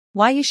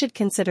Why you should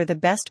consider the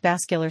best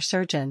vascular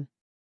surgeon.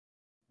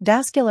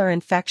 Vascular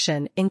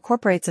infection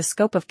incorporates a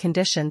scope of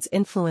conditions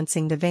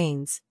influencing the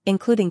veins,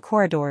 including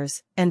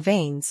corridors and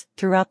veins,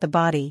 throughout the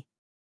body.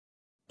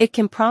 It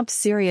can prompt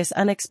serious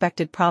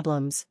unexpected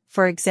problems,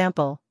 for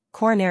example,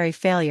 coronary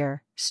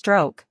failure,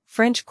 stroke,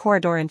 fringe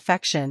corridor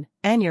infection,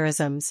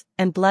 aneurysms,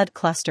 and blood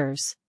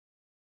clusters.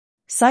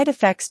 Side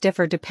effects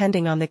differ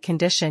depending on the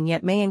condition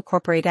yet may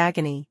incorporate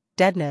agony,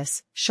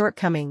 deadness,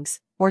 shortcomings,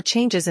 or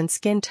changes in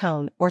skin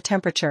tone or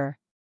temperature.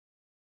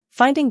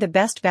 Finding the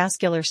best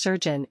vascular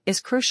surgeon is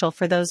crucial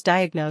for those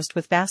diagnosed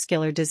with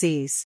vascular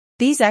disease.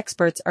 These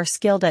experts are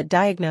skilled at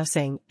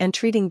diagnosing and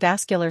treating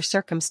vascular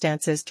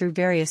circumstances through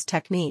various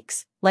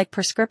techniques, like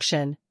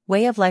prescription,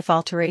 way-of-life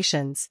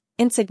alterations,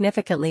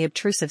 insignificantly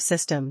obtrusive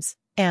systems,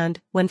 and,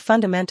 when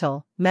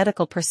fundamental,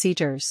 medical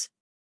procedures.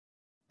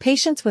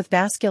 Patients with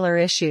vascular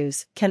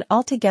issues can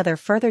altogether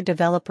further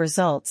develop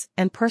results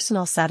and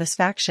personal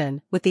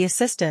satisfaction with the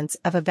assistance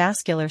of a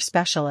vascular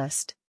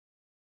specialist.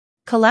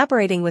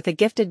 Collaborating with a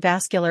gifted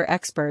vascular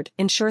expert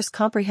ensures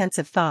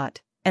comprehensive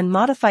thought and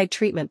modified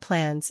treatment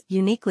plans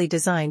uniquely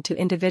designed to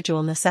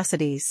individual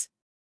necessities.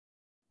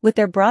 With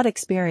their broad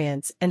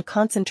experience and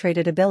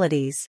concentrated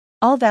abilities,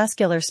 all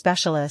vascular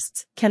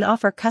specialists can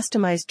offer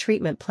customized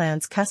treatment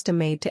plans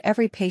custom-made to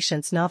every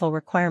patient's novel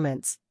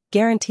requirements,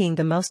 guaranteeing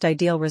the most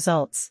ideal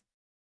results.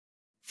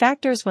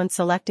 Factors when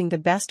selecting the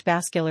best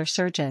vascular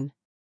surgeon.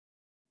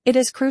 It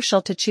is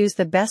crucial to choose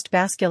the best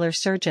vascular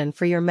surgeon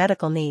for your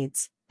medical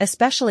needs,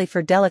 especially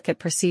for delicate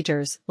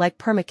procedures like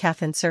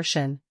permacath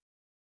insertion.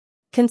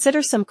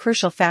 Consider some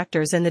crucial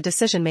factors in the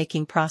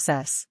decision-making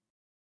process.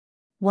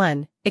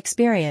 1.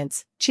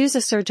 Experience. Choose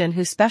a surgeon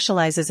who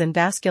specializes in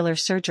vascular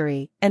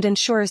surgery and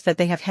ensures that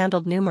they have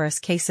handled numerous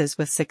cases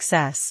with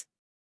success.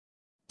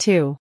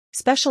 2.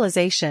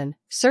 Specialization.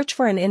 Search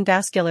for an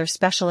in-vascular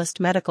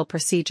specialist medical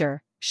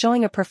procedure,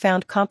 showing a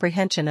profound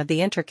comprehension of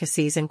the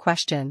intricacies in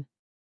question.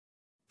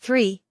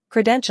 3.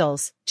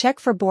 Credentials. Check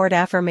for board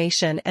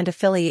affirmation and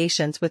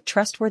affiliations with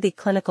trustworthy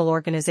clinical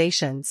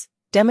organizations,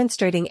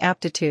 demonstrating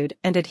aptitude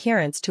and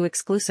adherence to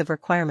exclusive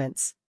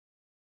requirements.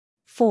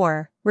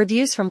 4.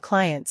 Reviews from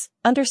clients.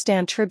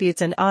 Understand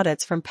tributes and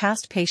audits from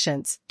past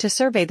patients to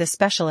survey the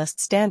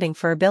specialist's standing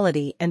for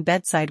ability and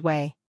bedside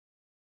way.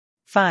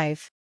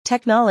 5.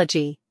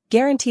 Technology.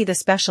 Guarantee the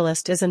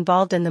specialist is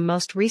involved in the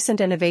most recent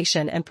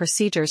innovation and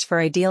procedures for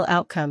ideal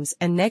outcomes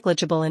and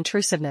negligible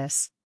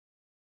intrusiveness.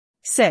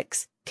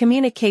 6.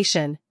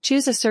 Communication.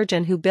 Choose a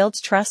surgeon who builds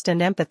trust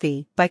and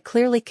empathy by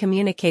clearly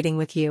communicating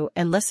with you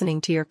and listening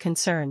to your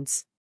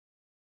concerns.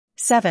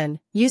 7.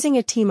 Using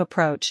a team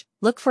approach.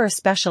 Look for a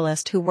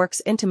specialist who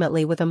works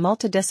intimately with a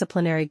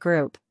multidisciplinary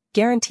group,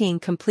 guaranteeing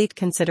complete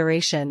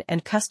consideration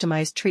and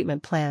customized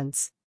treatment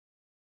plans.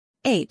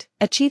 8.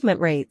 Achievement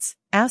rates.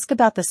 Ask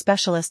about the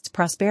specialist's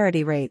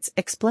prosperity rates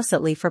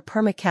explicitly for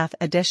permacath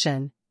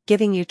addition,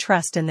 giving you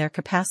trust in their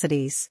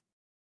capacities.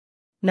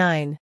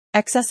 9.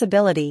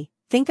 Accessibility.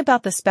 Think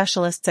about the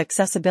specialist's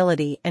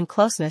accessibility and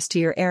closeness to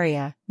your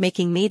area,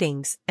 making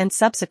meetings and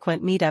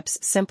subsequent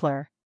meetups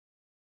simpler.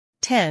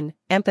 10.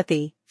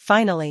 Empathy.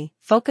 Finally,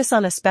 focus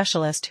on a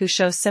specialist who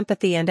shows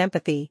sympathy and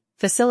empathy,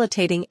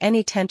 facilitating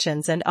any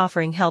tensions and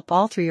offering help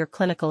all through your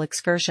clinical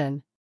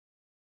excursion.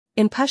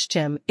 In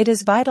Pushchim, it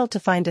is vital to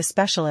find a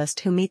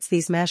specialist who meets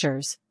these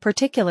measures,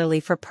 particularly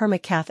for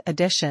permacath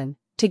addition,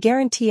 to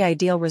guarantee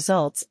ideal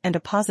results and a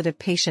positive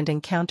patient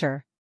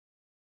encounter.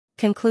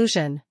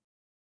 Conclusion.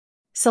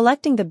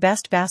 Selecting the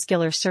best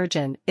vascular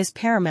surgeon is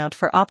paramount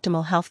for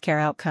optimal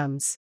healthcare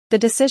outcomes. The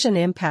decision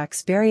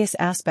impacts various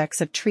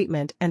aspects of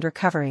treatment and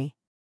recovery.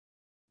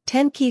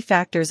 10 key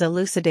factors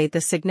elucidate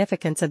the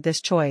significance of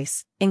this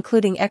choice,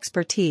 including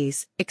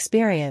expertise,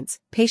 experience,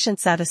 patient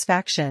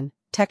satisfaction,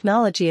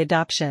 technology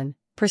adoption,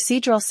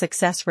 procedural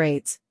success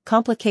rates,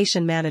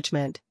 complication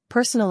management,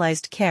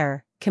 personalized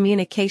care,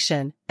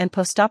 communication, and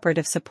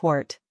postoperative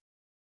support.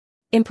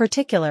 In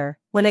particular,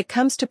 when it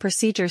comes to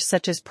procedures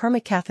such as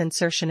permacath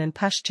insertion and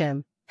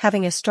Pushchim,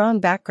 having a strong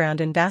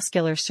background in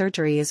vascular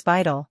surgery is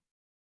vital.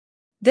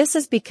 This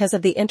is because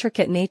of the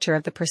intricate nature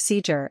of the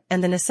procedure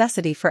and the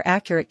necessity for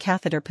accurate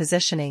catheter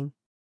positioning.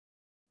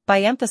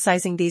 By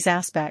emphasizing these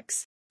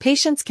aspects,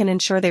 patients can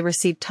ensure they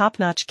receive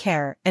top-notch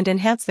care and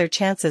enhance their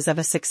chances of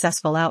a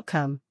successful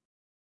outcome.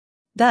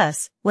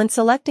 Thus, when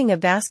selecting a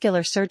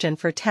vascular surgeon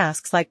for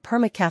tasks like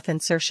permacath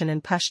insertion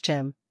and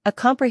Pushchim, a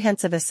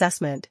comprehensive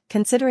assessment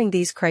considering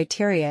these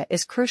criteria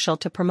is crucial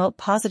to promote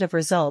positive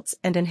results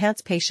and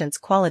enhance patients'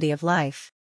 quality of life.